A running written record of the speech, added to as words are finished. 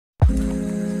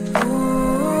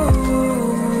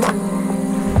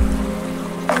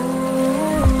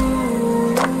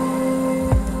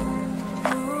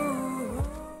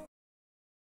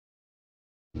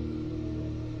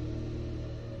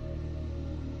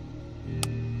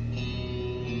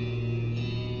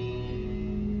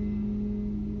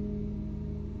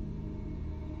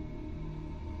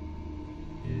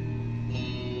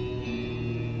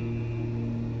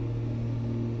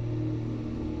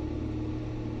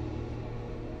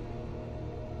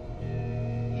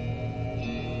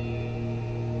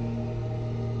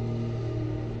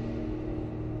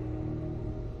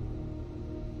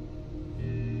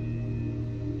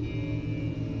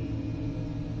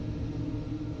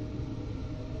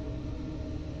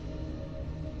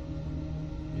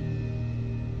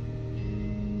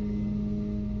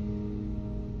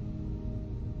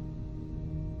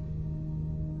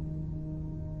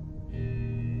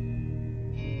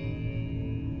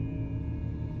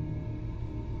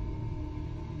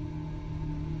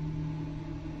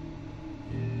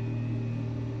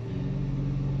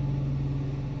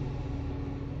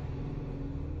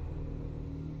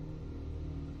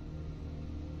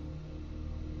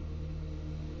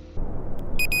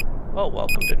Well,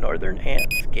 welcome to Northern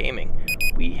Ants Gaming.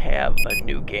 We have a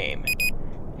new game.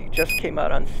 It just came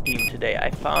out on Steam today.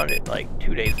 I found it like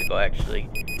 2 days ago actually,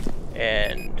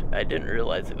 and I didn't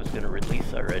realize it was going to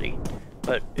release already.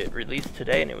 But it released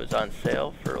today and it was on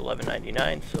sale for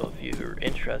 $11.99, so if you're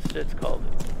interested, it's called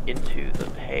Into the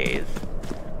Haze.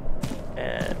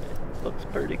 And it looks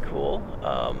pretty cool.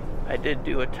 I did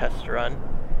do a test run.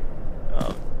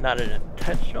 Not an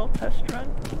intentional test run.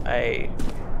 I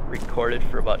recorded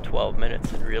for about 12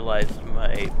 minutes and realized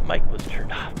my mic was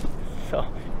turned off. So,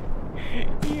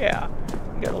 yeah,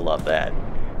 you gotta love that.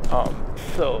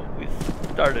 So we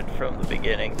started from the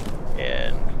beginning,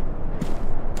 and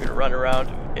we're gonna run around.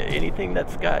 Anything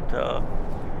that's got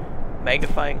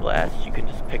magnifying glass, you can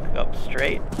just pick up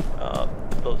straight.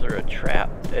 Those are a trap.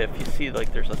 If you see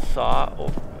like there's a saw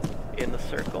in the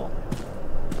circle,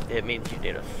 it means you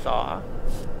need a saw,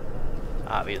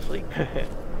 obviously.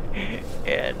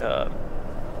 And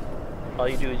all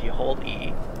you do is you hold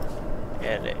E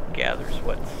and it gathers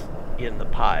what's in the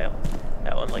pile.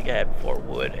 That one, like I had 4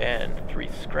 wood and 3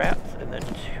 scraps, and then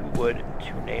 2 wood and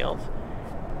 2 nails,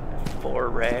 4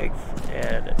 rags,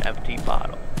 and an empty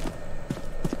bottle.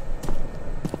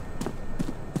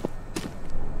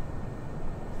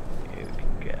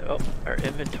 Oh, our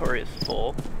inventory is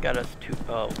full. Got us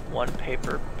 1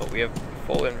 paper, but we have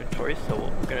full inventory, so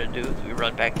what we're gonna do is we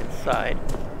run back inside.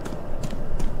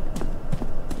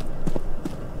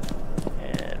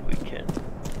 And we can,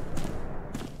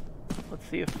 let's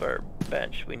see if our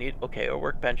bench, okay, our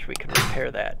workbench, we can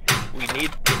repair that. We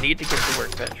need to get the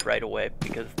workbench right away,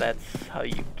 because that's how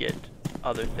you get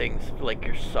other things like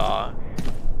your saw,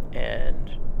 and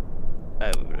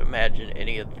I would imagine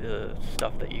any of the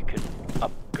stuff that you can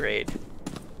upgrade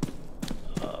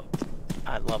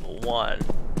at level 1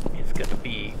 is going to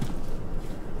be,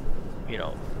 you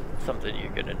know, something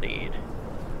you're going to need.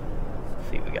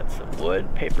 Let's see, we got some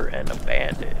wood, paper, and a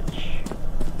bandage.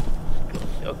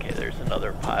 Okay, there's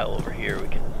another pile over here we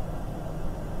can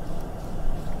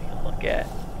look at.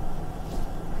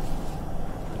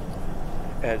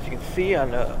 As you can see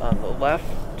on the left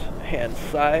hand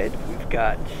side, we've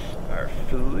got our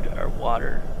food, our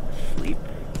water, sleep,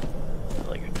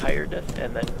 like your tiredness,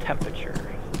 and then temperature.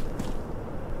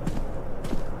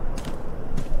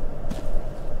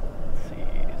 Let's see,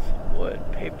 some wood,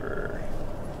 paper.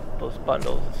 Those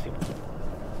bundles seem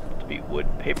to be wood,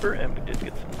 paper, and we did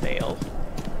get some nails.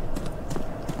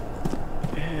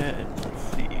 And let's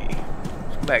see,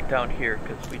 let's go back down here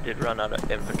because we did run out of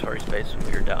inventory space when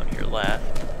we were down here last.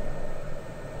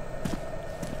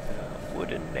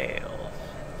 Wooden nails.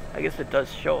 I guess it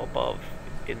does show above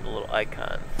in the little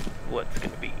icons what's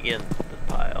going to be in the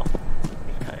pile.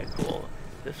 It's kind of cool.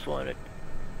 This one,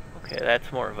 okay,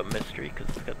 that's more of a mystery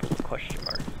because it's got the little question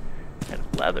marks. And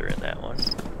leather in that one.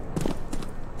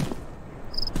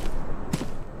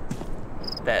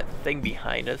 That thing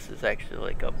behind us is actually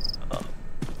like a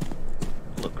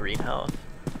little greenhouse.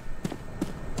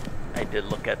 I did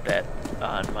look at that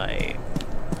on my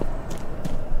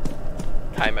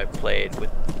time I played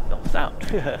with no sound.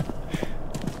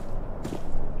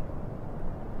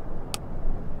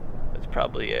 It's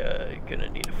probably gonna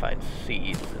need to find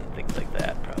seeds and things like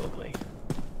that, probably.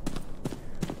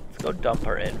 Let's go dump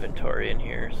our inventory in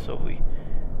here so we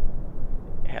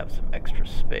have some extra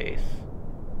space.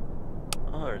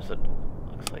 Oh, there's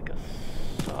looks like a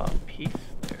saw piece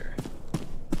there.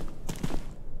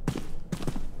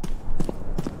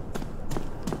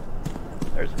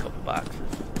 There's a couple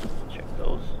boxes. Check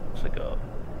those. Looks like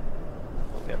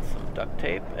we've got some duct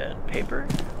tape and paper,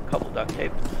 a couple duct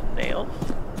tape and some nails.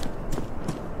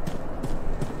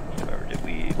 Remember, did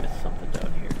we miss something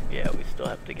down here? Yeah, we still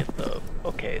have to get the,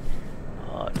 okay.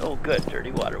 Oh good,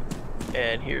 dirty water.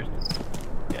 And here's,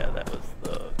 yeah, that was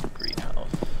the greenhouse.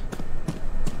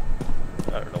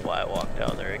 I don't know why I walked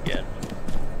down there again.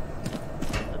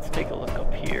 Let's take a look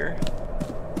up here.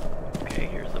 Okay,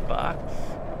 here's a box.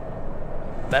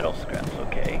 Metal scraps,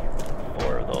 okay.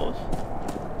 4 of those.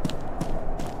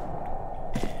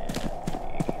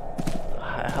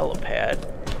 And the helipad.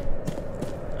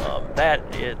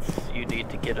 You need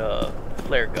to get a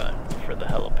flare gun for the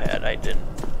helipad. I didn't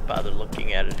bother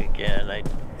looking at it again. I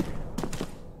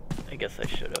guess I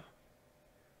should have.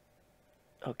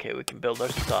 Okay, we can build our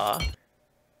saw.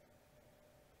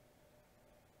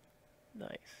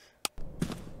 Nice.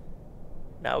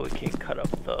 Now we can cut up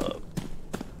the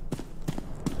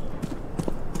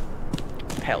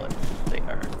pellets. They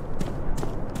are.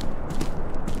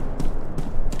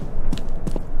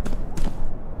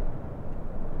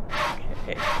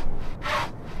 Okay.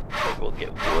 So we'll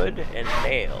get wood and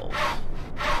nails.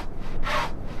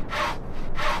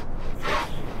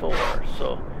 That's 4.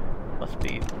 So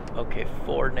Okay,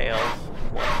 4 nails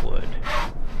and 1 wood.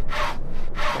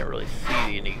 Can't really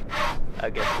see any. I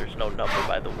guess there's no number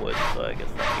by the wood, so I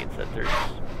guess that means that there's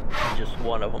just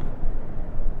one of them.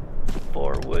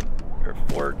 4 wood, or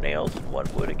 4 nails and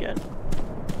 1 wood again.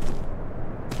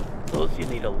 Those you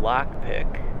need a lockpick.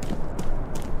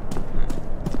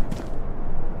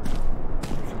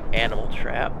 It's an animal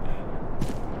trap.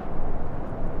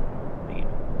 Need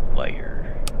wire.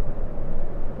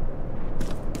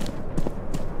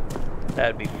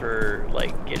 That'd be for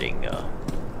like getting,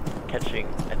 catching.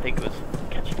 I think it was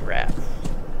catching rats.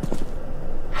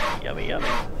 Yummy, yummy.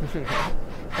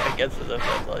 I guess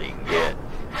that's all you can get.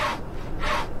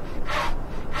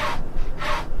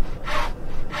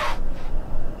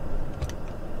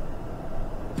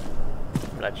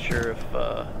 I'm not sure if,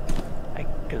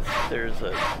 because there's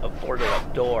a boarded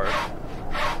up door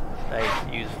that I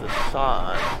can use the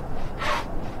saw on.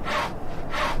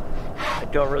 I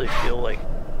don't really feel like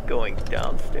going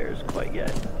downstairs quite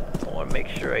yet. I want to make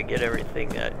sure I get everything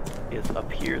that is up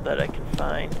here that I can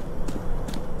find.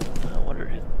 I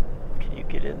wonder, can you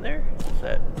get in there? Is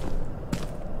that...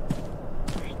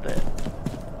 Where's that?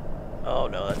 Oh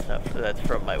no, that's not. That's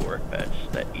from my workbench.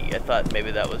 That E. I thought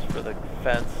maybe that was for the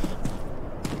fence.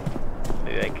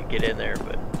 Maybe I could get in there,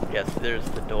 but yes, there's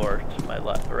the door to my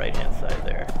left, right hand side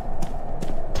there.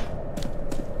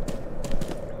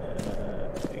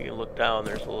 You look down.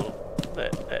 There's a little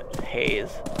that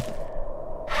haze,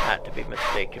 not to be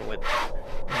mistaken with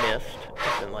mist,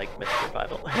 as in like Mist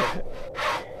Survival.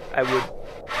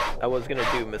 I was gonna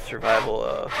do Mist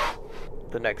Survival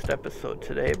the next episode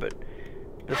today, but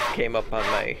this came up on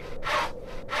my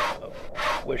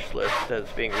wish list as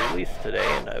being released today,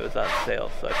 and it was on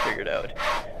sale, so I figured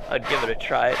I'd give it a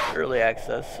try. It's early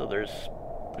access, so there's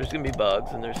gonna be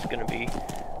bugs and there's gonna be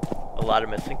a lot of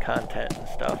missing content and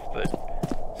stuff, but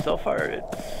so far it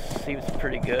seems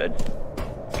pretty good.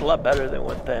 It's a lot better than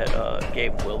what that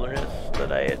game Wilderness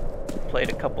that I had played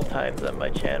a couple times on my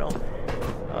channel.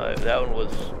 That one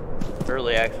was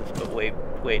early access, but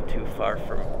way too far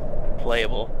from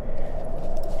playable.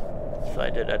 So I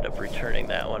did end up returning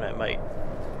that one. I might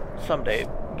someday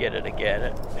get it again.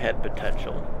 It had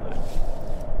potential, but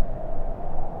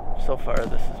so far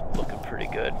this is looking pretty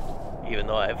good, even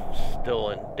though I'm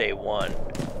still in day 1.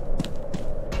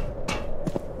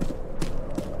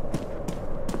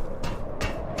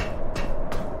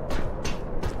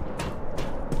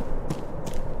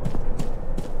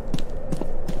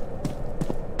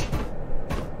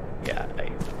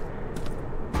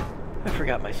 I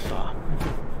forgot my saw.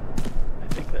 I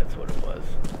think that's what it was.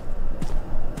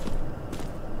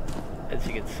 As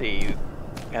you can see, you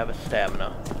have a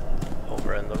stamina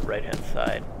over on the right hand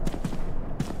side.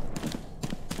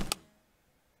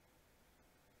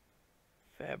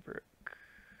 Fabric.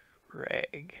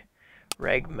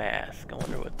 Rag mask. I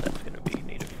wonder what that's going to be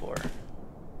needed for.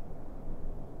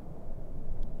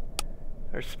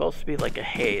 There's supposed to be like a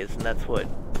haze, and that's what,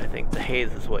 I think the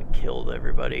haze is what killed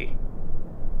everybody.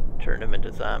 Turned them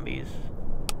into zombies.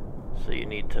 So you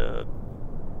need to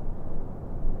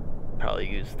probably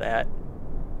use that.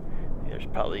 There's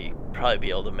probably be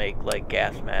able to make like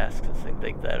gas masks and things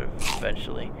like that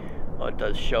eventually. Well, it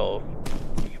does show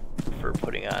for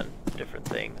putting on different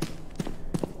things.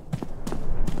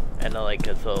 And like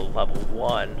as a level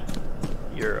 1,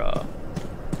 your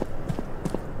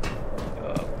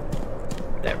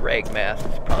that rag mask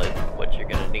is probably what you're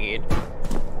gonna need.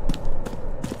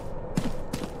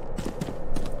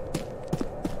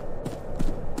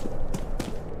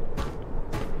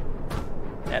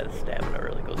 Yeah, the stamina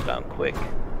really goes down quick.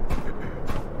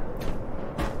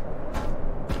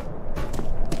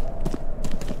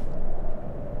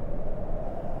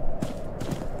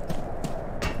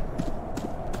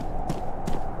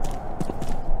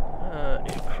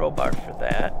 Need a crowbar for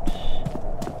that.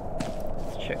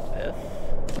 Let's check this.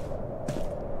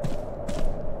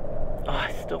 Oh,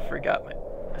 I still forgot my...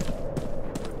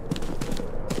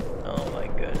 Oh my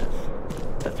goodness.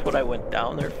 That's what I went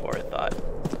down there for, I thought.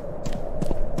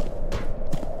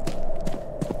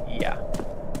 Yeah.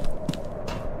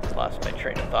 Lost my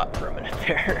train of thought for a minute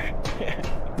there.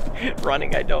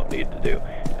 Running I don't need to do.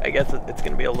 I guess it's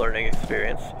going to be a learning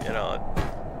experience, you know.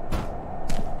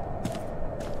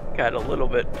 Got a little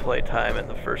bit play time in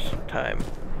the first time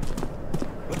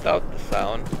without the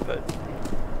sound, but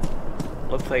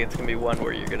looks like it's going to be one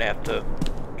where you're going to have to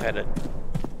kind of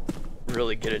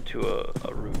really get into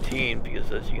a routine,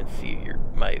 because as you can see,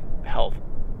 my health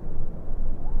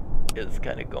is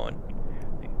kind of going...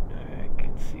 I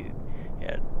can see,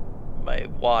 yeah, my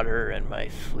water and my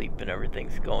sleep and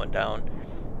everything's going down.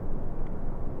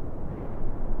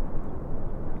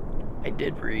 I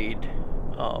did read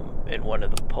in one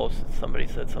of the posts somebody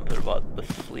said something about the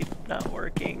sleep not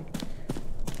working.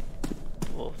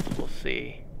 We'll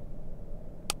see.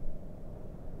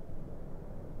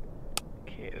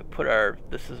 Okay, we put our,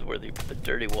 this is where you put the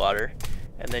dirty water,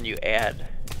 and then you add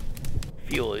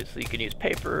fuel. So you can use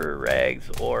paper, rags,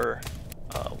 or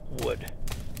wood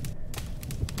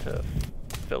to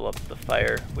fill up the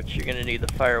fire, which you're going to need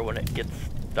the fire when it gets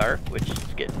dark, which is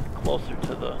getting closer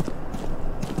to the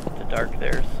dark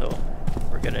there, so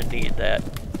we're going to need that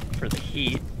for the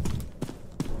heat.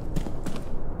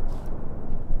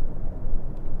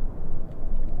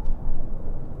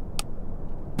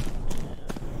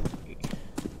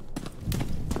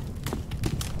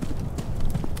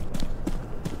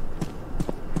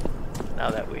 Now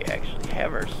that we actually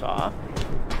have our saw,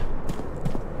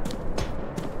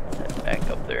 head back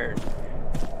up there and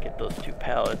get those 2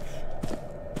 pallets.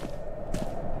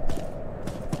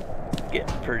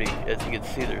 Getting pretty, as you can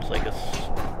see, there's like a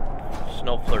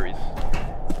snow flurries,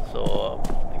 so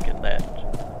I'm thinking that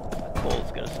the cold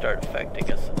is going to start affecting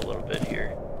us a little bit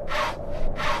here.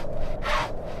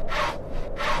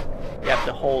 You have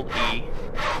to hold E,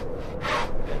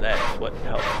 and that's what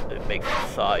helps. It makes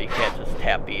it saw. You can't just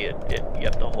tap E. You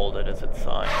have to hold it as it's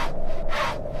sawing.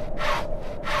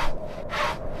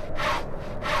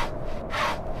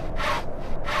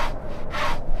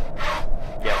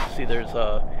 Yeah, see, there's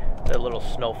that little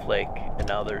snowflake, and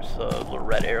now there's little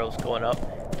red arrows going up,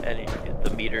 and the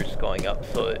meter's going up,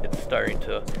 so it's starting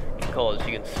to get cold. As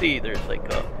you can see, there's like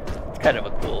it's kind of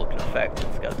a cool looking effect.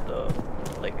 It's got the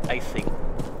like icing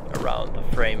around the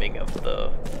framing of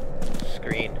the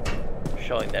screen,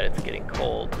 showing that it's getting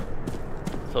cold.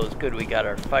 So it's good we got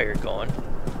our fire going.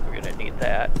 We're gonna need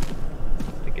that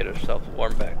to get ourselves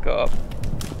warm back up.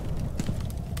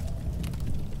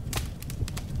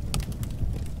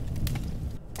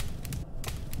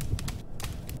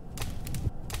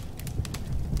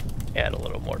 Add a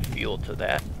little more fuel to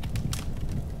that.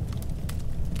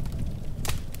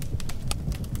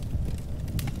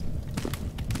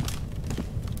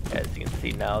 As you can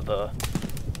see now,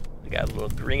 we got little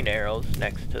green arrows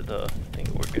next to the thing.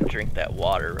 We're gonna drink that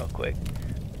water real quick,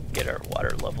 get our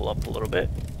water level up a little bit.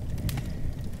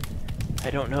 I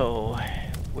don't know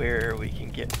where we can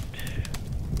get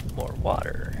more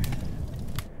water.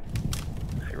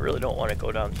 I really don't want to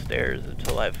go downstairs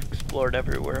until I've explored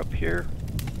everywhere up here.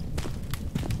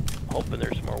 Hoping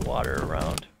there's more water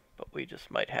around, but we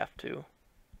just might have to.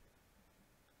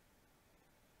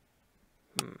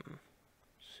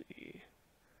 See.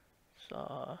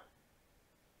 Saw.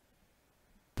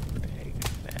 Rag.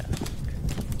 Mask.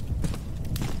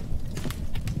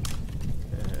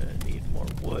 Need more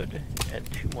wood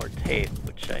and 2 more tape,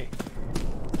 which I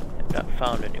have not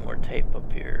found any more tape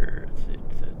up here.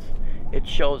 It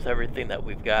shows everything that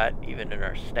we've got, even in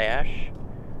our stash.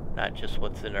 Not just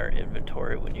what's in our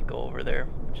inventory when you go over there,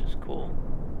 which is cool.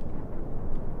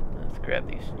 Let's grab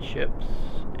these chips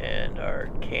and our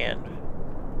canned.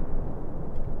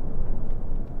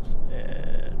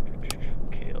 And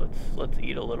okay, let's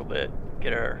eat a little bit,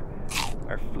 get our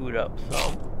food up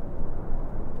some.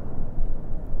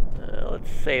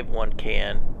 Let's save 1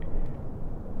 can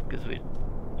because we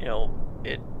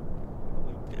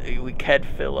could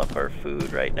fill up our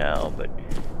food right now, but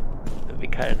it'd be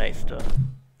kind of nice to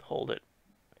hold it.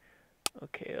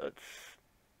 Okay, let's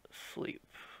sleep.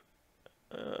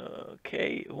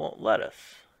 Okay, it won't let us.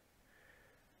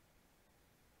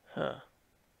 Huh.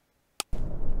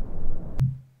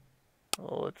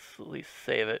 Well, let's at least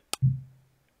save it.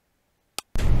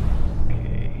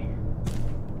 Okay.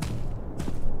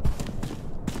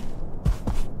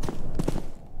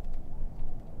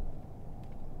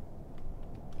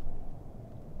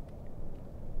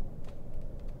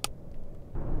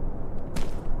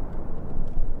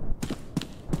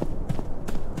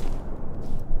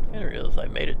 I didn't realize I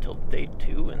made it till day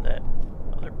 2 in that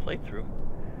other playthrough.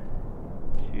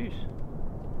 Jeez.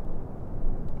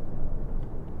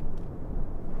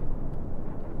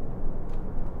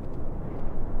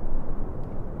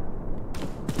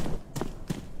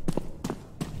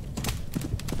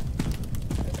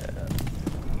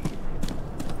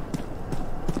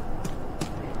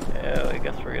 I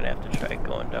guess we're gonna have to try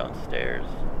going downstairs.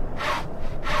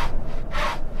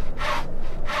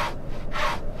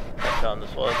 Cut down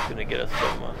this wall. It's gonna get us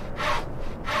some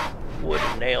wood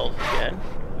and nails again.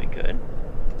 We could.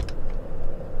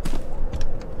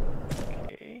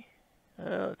 Okay.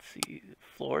 Let's see.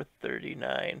 Floor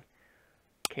 39.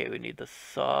 Okay, we need the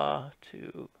saw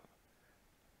to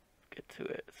get to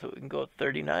it. So we can go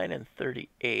 39 and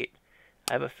 38.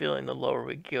 I have a feeling the lower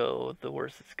we go, the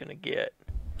worse it's gonna get.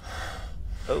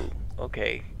 Oh,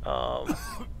 okay.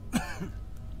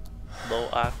 low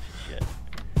oxygen,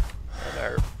 and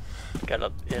our got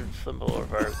an in symbol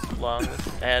of our lungs,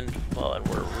 and well, and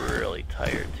we're really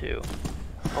tired too.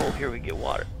 Oh, here we get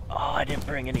water. Oh, I didn't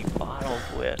bring any bottles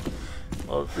with.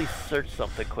 Well, at least search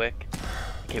something quick.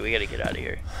 Okay, we gotta get out of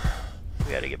here.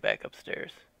 We gotta get back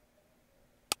upstairs.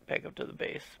 Back up to the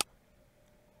base.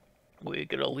 We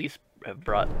could at least have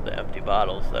brought the empty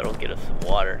bottles. That'll get us some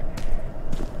water.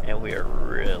 And we are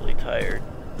really tired.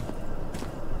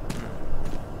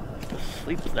 If the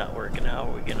sleep's not working, how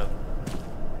are we gonna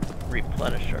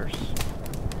replenish ours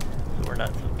so we're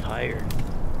not so tired?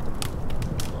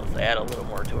 So let's add a little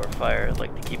more to our fire. I'd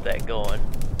like to keep that going.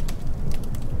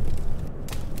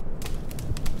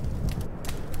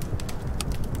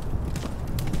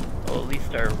 Well, at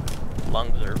least our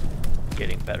lungs are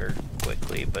getting better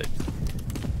quickly, but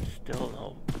still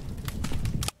no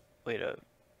way to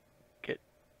get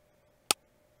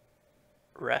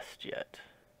rest yet.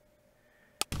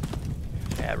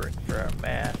 Fabric for our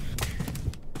mask.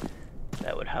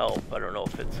 That would help. I don't know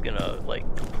if it's gonna like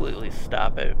completely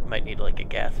stop it. Might need like a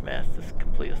gas mask to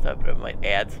completely stop it. It might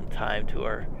add some time to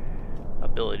our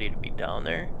ability to be down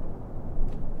there.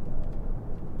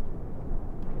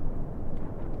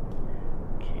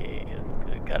 Okay,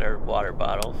 got our water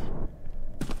bottles.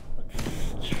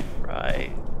 Let's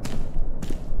try.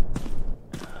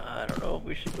 I don't know if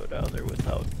we should go down there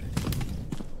without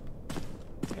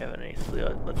having any sleep.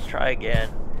 Let's try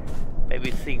again.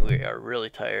 Maybe seeing we are really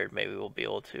tired, maybe we'll be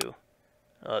able to.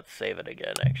 Let's save it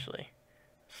again, actually.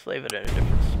 Save it in a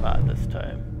different spot this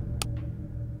time.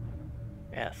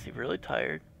 Yeah, see, really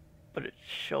tired, but it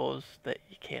shows that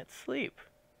you can't sleep.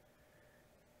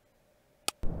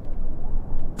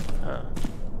 Huh.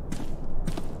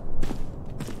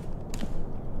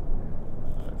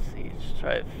 Let's see, let's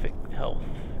try fix health.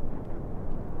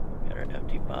 Got our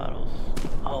empty bottles.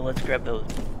 Oh, let's grab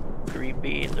those green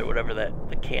beans or whatever that,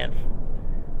 the can.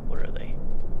 What are they?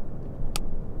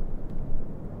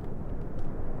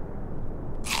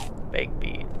 Baked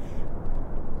beans.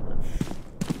 Let's.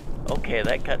 Okay,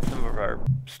 that got some of our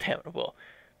stamina. Well,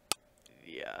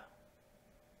 yeah.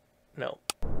 No.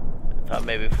 I thought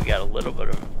maybe if we got a little bit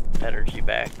of energy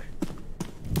back.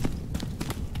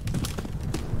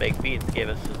 Baked beans gave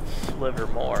us a sliver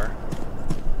more.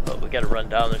 But we gotta run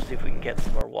down there and see if we can get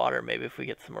some more water. Maybe if we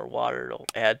get some more water, it'll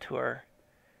add to our.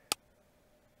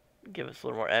 Give us a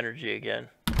little more energy again.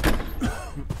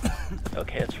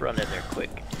 Okay, let's run in there quick.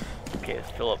 Okay,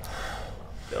 let's fill up.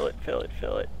 Fill it, fill it,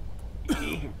 fill it.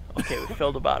 Okay, we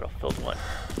filled a bottle. Filled one.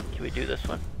 Can we do this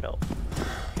one? No.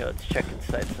 Okay, let's check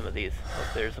inside some of these.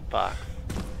 Oh, there's a box.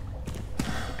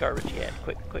 Garbage can.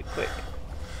 Quick, quick, quick.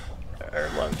 Our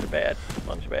lungs are bad.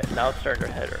 Lungs are bad. Now it's starting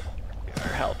to head.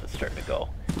 Our health is starting to go.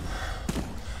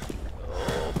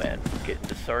 Oh man, getting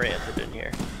disoriented in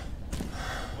here.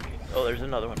 Oh, there's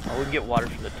another one. Oh, we can get water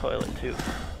from the toilet, too.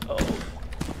 Oh.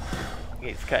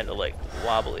 He's kind of, like,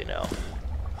 wobbly now.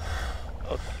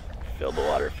 Okay. Fill the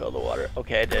water, fill the water.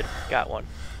 Okay, I did. Got one.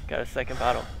 Got a second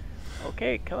bottle.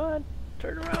 Okay, come on.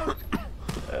 Turn around.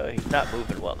 He's not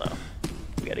moving well now.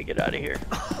 We gotta get out of here.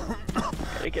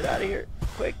 Gotta get out of here.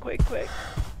 Quick, quick, quick.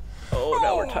 Oh,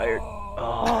 now we're tired.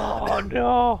 Oh,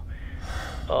 no.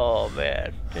 Oh,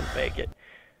 man. Didn't make it.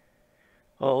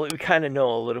 Well, we kind of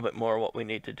know a little bit more what we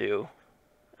need to do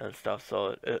and stuff,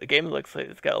 so the game looks like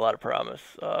it's got a lot of promise.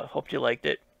 Hope you liked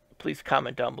it. Please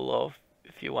comment down below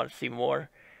if you want to see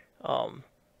more.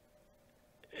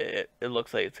 It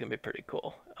looks like it's going to be pretty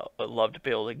cool. I'd love to be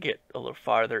able to get a little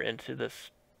farther into this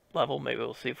level. Maybe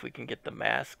we'll see if we can get the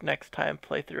mask next time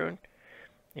playthrough. And,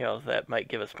 you know, that might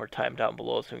give us more time down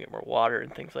below so we can get more water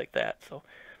and things like that. So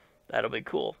that'll be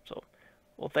cool. So,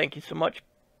 well, thank you so much.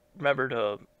 Remember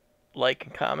to like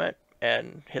and comment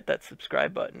and hit that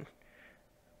subscribe button.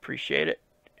 Appreciate it,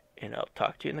 and I'll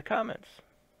talk to you in the comments.